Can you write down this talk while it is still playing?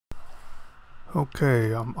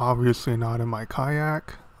Okay, I'm obviously not in my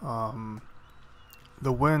kayak.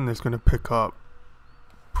 The wind is going to pick up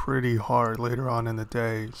pretty hard later on in the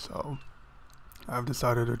day, so I've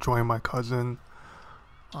decided to join my cousin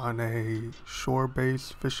on a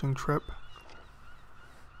shore-based fishing trip.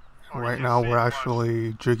 Right now we're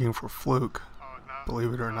actually jigging for fluke,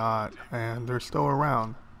 believe it or not, and they're still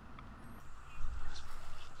around.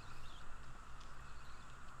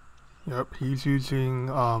 Yep, he's using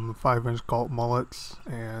 5-inch gulp mullets,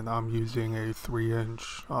 and I'm using a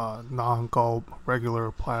 3-inch non-gulp regular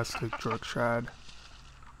plastic jerk shad.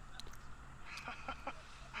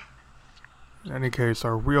 In any case,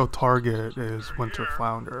 our real target is winter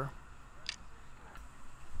flounder.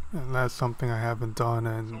 And that's something I haven't done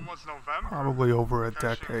in probably over a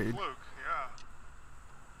decade.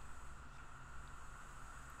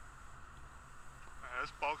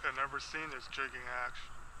 This bulkhead never seen this jigging action.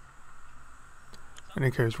 In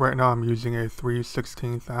any case, right now I'm using a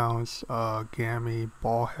 3/16 ounce gammy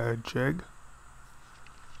ball head jig.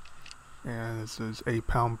 And this is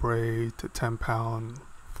 8-pound braid to 10-pound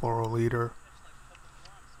fluoro leader.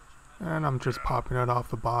 And I'm just popping it off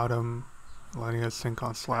the bottom, letting it sink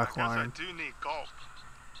on slack line. I do need gulp.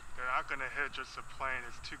 They're not gonna hit just a plane.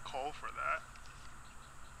 It's too cold for that.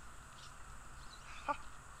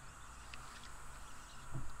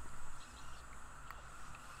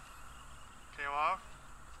 Came off?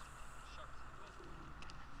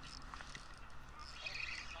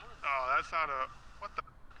 Oh, that's not a... What the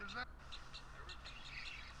f is that?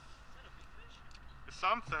 It's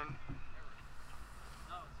something.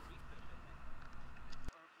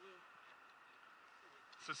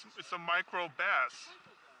 It's a micro bass.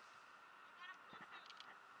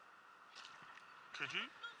 Could you?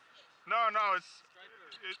 No,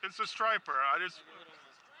 it's a striper. Yeah.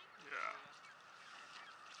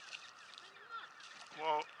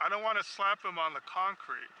 Well, I don't want to slap him on the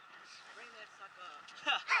concrete. Bring that sucker up.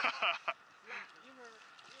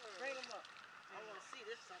 Bring him up. I want to see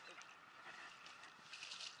this sucker.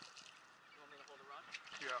 You want me to hold the rod?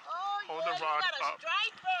 Yeah. Oh, hold yeah, the rod you got a up.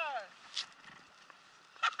 striper.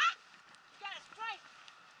 You got a stripe.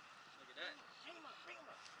 Look at that. Bring him up. Bring him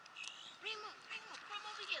up. Bring him up. Bring him up. Come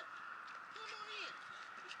over here. Come over here.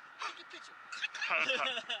 Take a picture.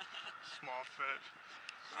 Small fish.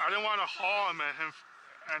 I didn't want to haul him at him,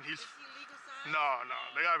 and he's... Is he legal size? No,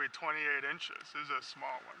 they gotta be 28 inches. This is a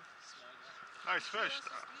small one. Nice fish,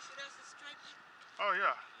 though. You see that's a stripe? Oh,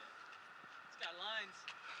 yeah. It's got lines.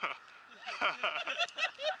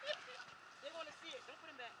 They want to see it. Don't put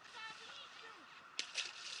him back.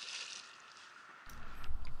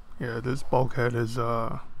 Yeah, this bulkhead is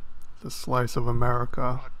the slice of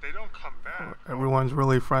America. They don't come back. Everyone's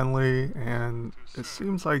really friendly, and it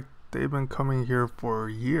seems like they've been coming here for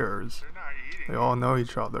years. They're not eating. They all know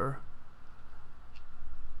each other.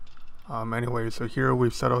 Anyway, so here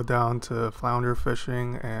we've settled down to flounder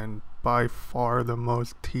fishing, and by far the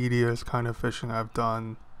most tedious kind of fishing I've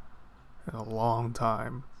done in a long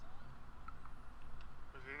time.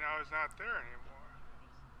 Because now he's not there anymore.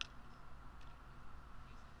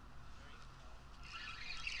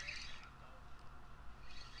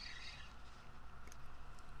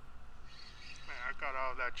 Man, I got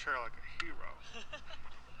out of that chair like a hero.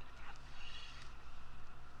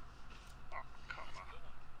 Oh, come on.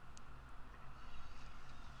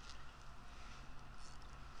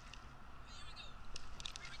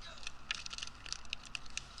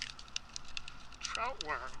 Trout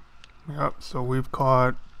worm. Yep, so we've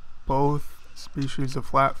caught both species of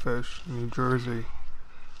flatfish in New Jersey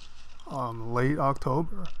late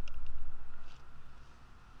October.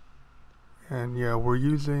 And yeah, we're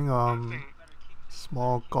using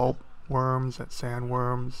small gulp worms and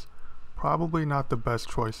sandworms. Probably not the best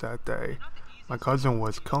choice that day. My cousin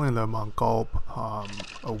was killing them on gulp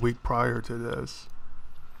a week prior to this.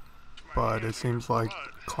 But it seems like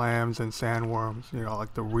clams and sandworms, you know,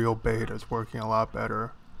 like the real bait, is working a lot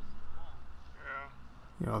better.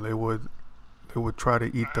 You know, they would try to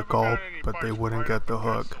eat the gulp, but they wouldn't get the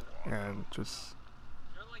hook, and just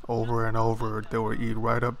over and over they would eat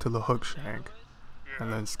right up to the hook shank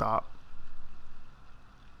and then stop.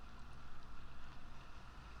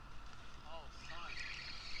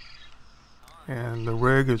 And the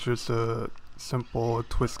rig is just a simple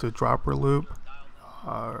twisted dropper loop,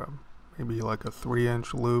 maybe like a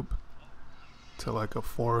 3-inch loop to like a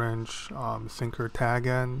 4-inch sinker tag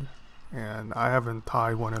end. And I haven't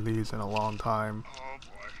tied one of these in a long time. Oh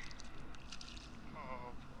boy.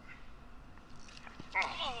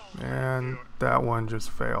 Oh boy. And that one just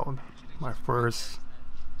failed. My first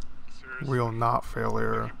real knot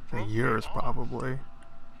failure in years, probably.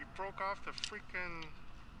 He broke off the freaking...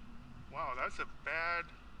 Wow, that's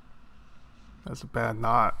a bad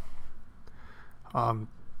knot.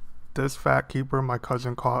 This fat keeper my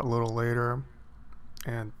cousin caught a little later,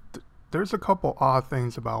 and there's a couple odd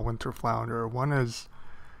things about winter flounder. One is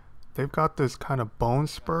they've got this kind of bone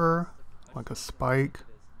spur, like a spike,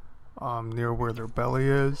 near where their belly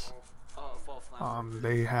is.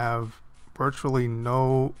 They have virtually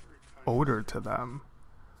no odor to them.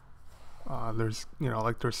 There's,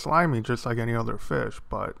 like they're slimy just like any other fish,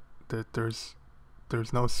 but there's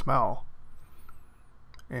no smell.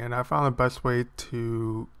 And I found the best way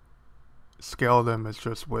to scale them is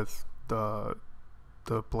just with the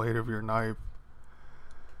blade of your knife.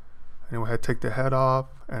 Anyway, I take the head off,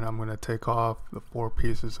 and I'm going to take off the 4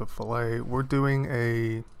 pieces of fillet. We're doing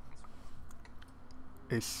a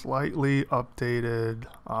slightly updated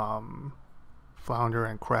flounder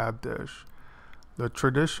and crab dish. The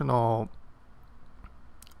traditional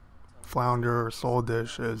flounder or sole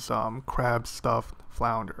dish is crab stuffed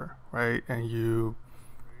flounder, right? And you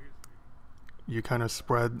kind of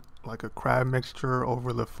spread like a crab mixture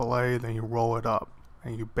over the fillet, then you roll it up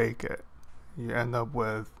and you bake it. You end up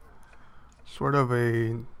with sort of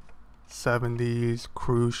a 70s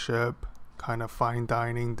cruise ship kind of fine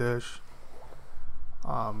dining dish.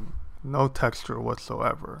 No texture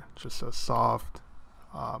whatsoever, just a soft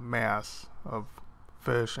mass of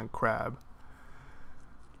fish and crab.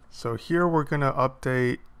 So here we're gonna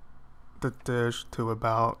update the dish to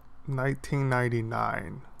about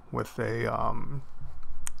 1999 with a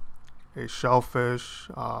shellfish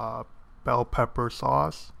bell pepper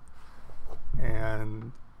sauce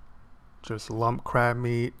and just lump crab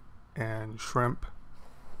meat and shrimp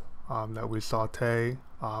that we saute.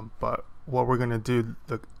 But what we're gonna do,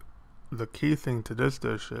 the key thing to this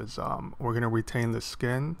dish is we're gonna retain the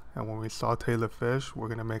skin, and when we saute the fish, we're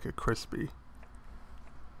gonna make it crispy.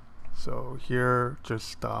 So here,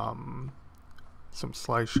 just some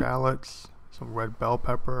sliced shallots, some red bell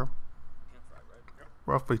pepper,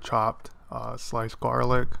 roughly chopped, sliced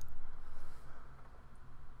garlic.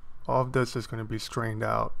 All of this is going to be strained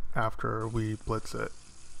out after we blitz it.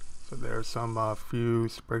 So there's some few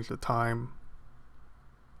sprigs of thyme.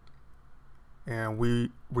 And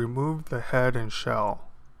we removed the head and shell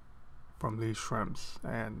from these shrimps,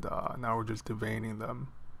 and now we're just deveining them.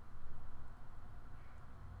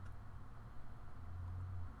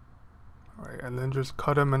 Alright, and then just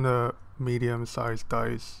cut them into medium-sized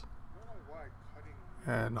dice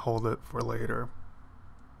and hold it for later.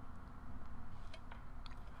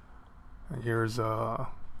 And here's a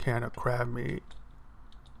can of crab meat.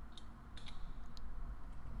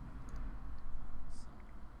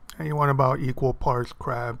 And you want about equal parts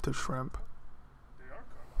crab to shrimp.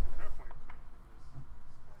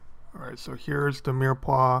 Alright, so here's the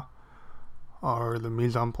mirepoix, or the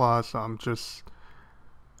mise en place. Just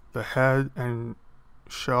the head and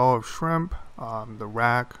shell of shrimp, the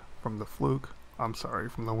rack from the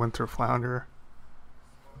from the winter flounder.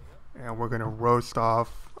 And we're going to roast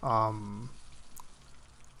off the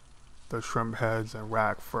shrimp heads and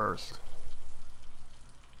rack first.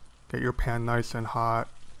 Get your pan nice and hot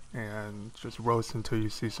and just roast until you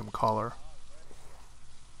see some color.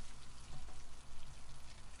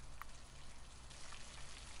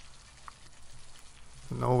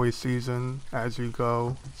 And always season as you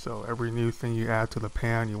go, so every new thing you add to the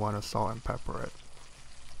pan, you want to salt and pepper it.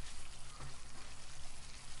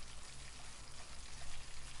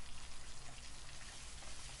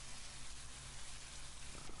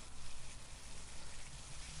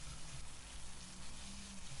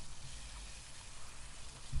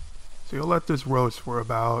 So you'll let this roast for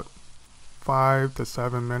about 5 to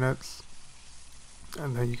 7 minutes,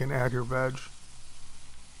 and then you can add your veg.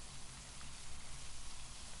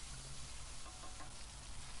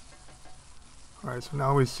 Alright, so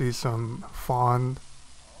now we see some fond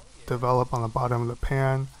develop on the bottom of the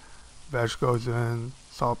pan. Veg goes in,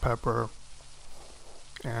 salt, pepper,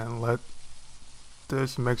 and let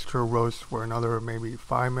this mixture roast for another maybe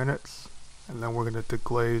 5 minutes. And then we're going to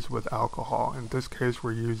deglaze with alcohol. In this case,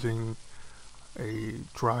 we're using a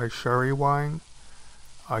dry sherry wine.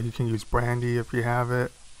 You can use brandy if you have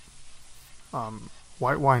it.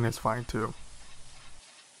 White wine is fine too.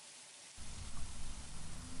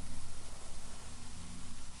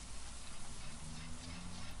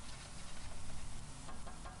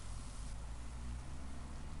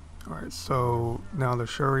 Alright, so now the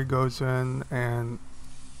sherry goes in, and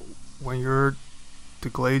when you're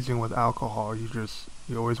deglazing with alcohol, you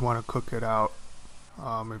always want to cook it out.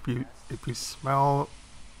 If you smell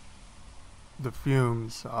the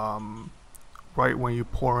fumes right when you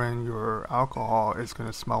pour in your alcohol, it's going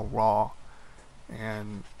to smell raw,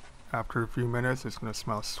 and After a few minutes, it's going to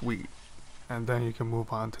smell sweet, and then you can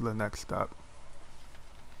move on to the next step.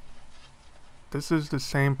 This is the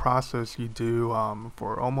same process you do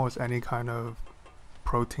for almost any kind of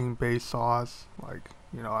protein-based sauce. Like,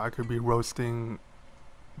 you know, I could be roasting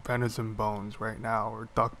venison bones right now, or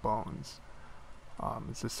duck bones.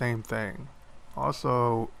 It's the same thing.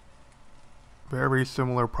 Also, very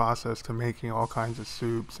similar process to making all kinds of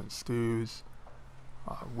soups and stews.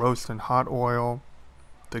 Roast in hot oil,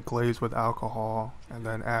 deglaze with alcohol, and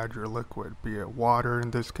then add your liquid, be it water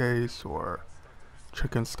in this case, or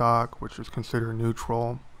chicken stock, which is considered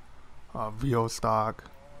neutral, veal stock.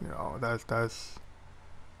 You know, that's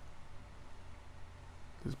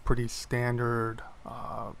pretty standard,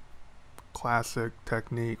 classic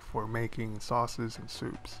technique for making sauces and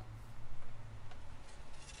soups.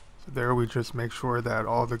 So there we just make sure that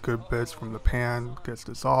all the good bits from the pan gets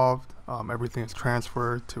dissolved. Everything is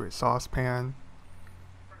transferred to a saucepan,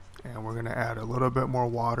 and we're going to add a little bit more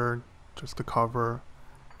water just to cover.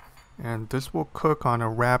 And this will cook on a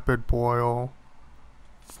rapid boil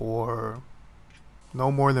for no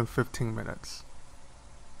more than 15 minutes.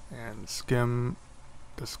 And skim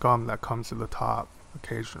the scum that comes to the top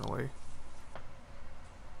occasionally.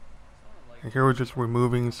 And here we're just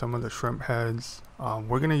removing some of the shrimp heads.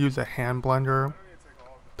 We're going to use a hand blender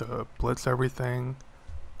to blitz everything.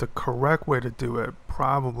 The correct way to do it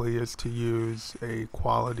probably is to use a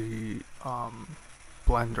quality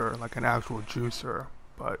blender, like an actual juicer.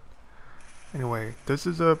 But anyway, this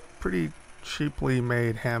is a pretty cheaply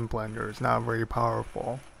made hand blender. It's not very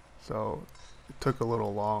powerful, so it took a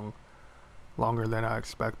little longer than I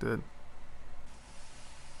expected.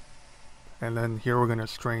 And then here we're going to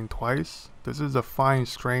strain twice. This is a fine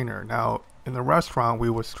strainer. Now, in the restaurant, we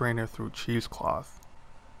would strain it through cheesecloth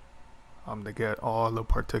to get all the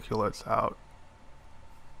particulates out.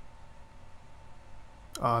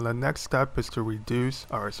 The next step is to reduce.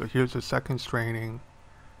 Alright, so here's the second straining.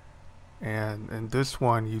 And in this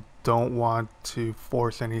one, you don't want to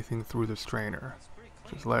force anything through the strainer.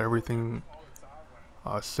 Just let everything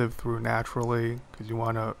sieve through naturally, because you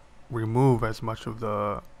want to remove as much of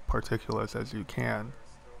the particulates as you can.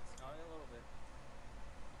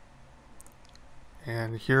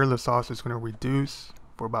 And here the sauce is going to reduce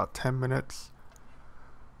for about 10 minutes.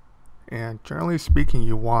 And generally speaking,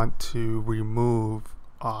 you want to remove,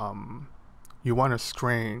 you want to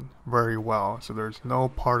strain very well, so there's no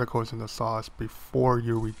particles in the sauce before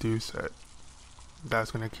you reduce it.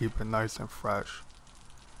 That's going to keep it nice and fresh.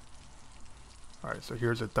 Alright, so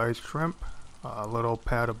here's a diced shrimp, a little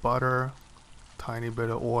pat of butter, tiny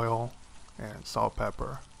bit of oil, and salt,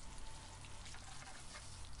 pepper.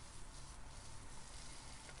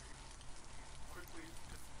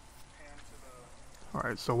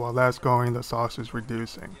 Alright, so while that's going, the sauce is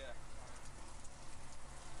reducing. Ooh,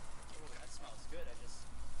 that smells good.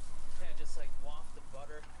 I just like waft the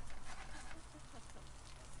butter.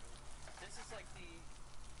 This is like the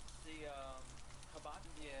kebab,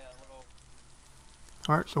 little.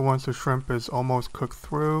 Alright, so once the shrimp is almost cooked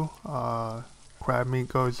through, crab meat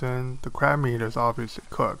goes in. The crab meat is obviously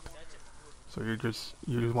cooked, so you just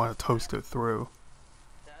want to toast it through.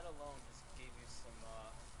 That alone just gave you some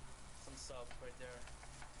sub right there.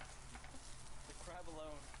 The crab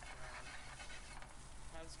alone.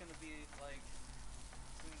 Crab's gonna be like,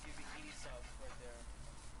 it's gonna give you 80 subs right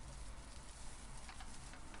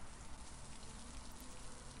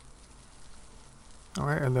there.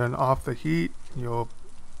 Alright, and then off the heat, you'll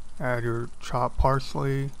add your chopped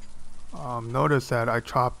parsley. Notice that I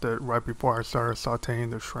chopped it right before I started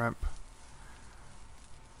sauteing the shrimp.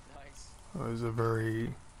 Nice. It was a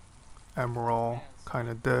very emerald kind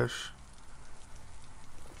of dish.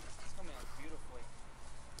 It's coming out beautifully.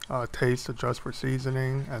 Taste, adjust for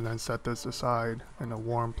seasoning, and then set this aside in a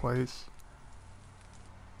warm place.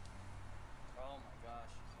 Oh my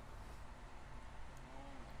gosh.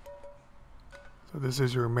 So this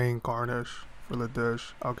is your main garnish for the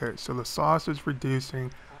dish. Okay, so the sauce is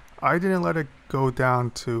reducing. I didn't let it go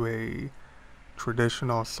down to a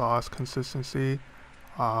traditional sauce consistency.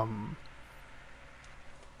 I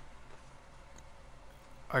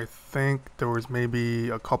think there was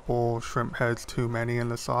maybe a couple shrimp heads too many in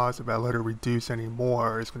the sauce. If I let it reduce any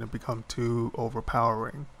more, it's going to become too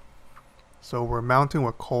overpowering. So we're mounting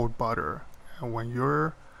with cold butter. And when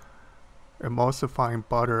you're emulsifying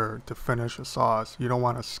butter to finish a sauce, you don't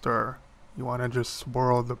want to stir. You want to just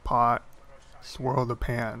swirl the pot, swirl the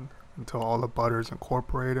pan until all the butter is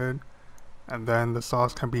incorporated, and then the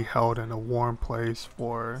sauce can be held in a warm place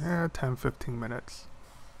for 10-15 minutes.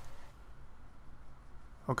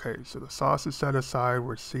 Okay, so the sauce is set aside.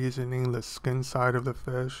 We're seasoning the skin side of the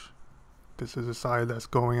fish. This is the side that's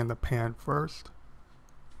going in the pan first.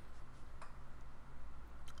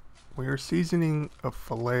 When you're seasoning a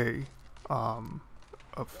fillet of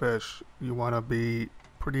fish, you want to be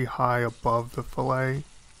pretty high above the fillet. You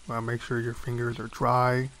want to make sure your fingers are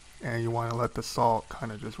dry, and you want to let the salt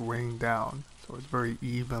kind of just rain down so it's very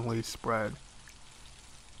evenly spread.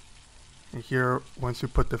 And here, once you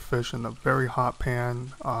put the fish in a very hot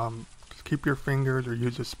pan, just keep your fingers or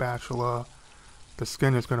use a spatula. The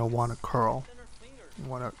skin is going to want to curl. You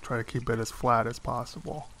want to try to keep it as flat as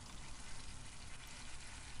possible.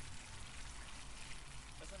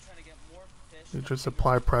 You just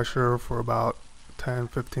apply pressure for about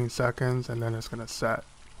 10-15 seconds and then it's going to set.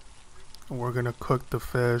 And we're going to cook the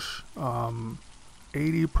fish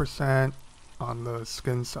 80% on the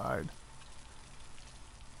skin side.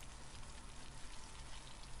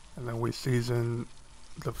 And then we season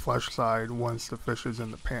the flesh side once the fish is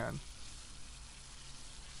in the pan.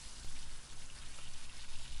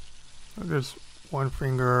 So just one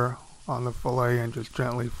finger on the fillet and just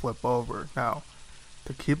gently flip over. Now,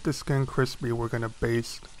 to keep the skin crispy, we're going to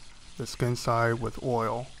baste the skin side with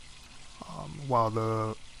oil while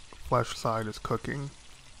the flesh side is cooking.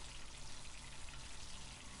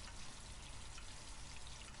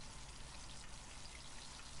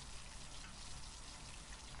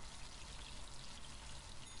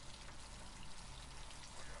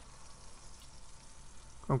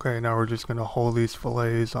 Okay, now we're just going to hold these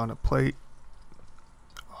fillets on a plate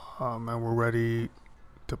and we're ready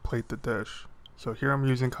to plate the dish. So here I'm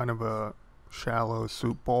using kind of a shallow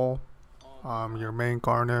soup bowl. Your main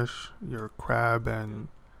garnish, your crab and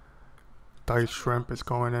diced shrimp is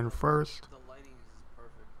going in first.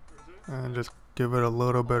 And just give it a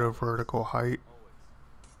little bit of vertical height.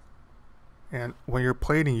 And when you're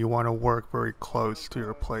plating, you want to work very close to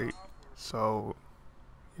your plate. So,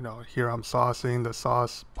 you know, here I'm saucing, the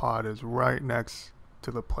sauce pot is right next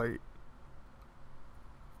to the plate.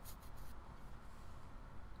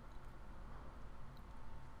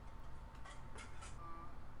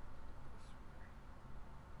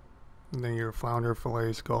 And then your flounder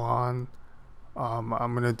fillets go on. I'm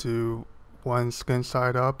going to do one skin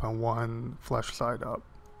side up and one flesh side up.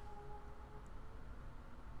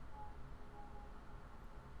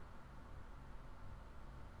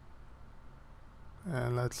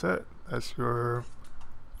 And that's it. That's your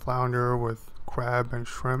flounder with crab and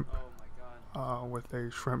shrimp with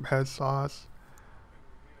a shrimp head sauce.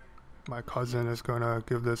 My cousin is going to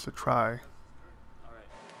give this a try.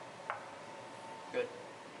 Good.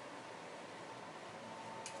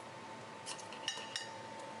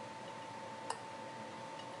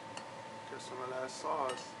 Get some of that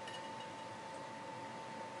sauce.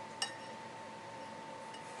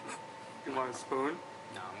 You want a spoon?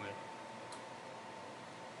 No, I'm good.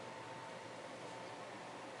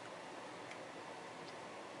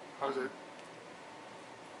 How's it?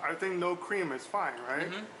 I think no cream is fine, right?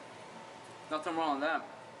 Mm-hmm. Nothing wrong with that.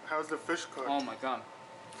 How's the fish cooked? Oh my god.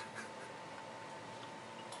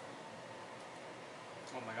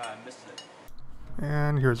 Oh my god, I missed it.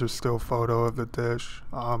 And here's a still photo of the dish.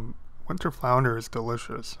 Winter flounder is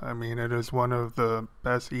delicious. I mean, it is one of the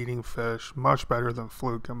best eating fish, much better than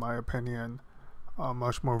fluke in my opinion.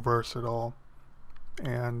 Much more versatile.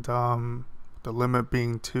 And the limit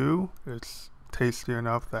being 2, it's tasty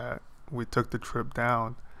enough that we took the trip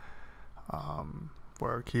down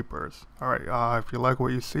for our keepers. Alright, if you like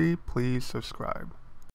what you see, please subscribe.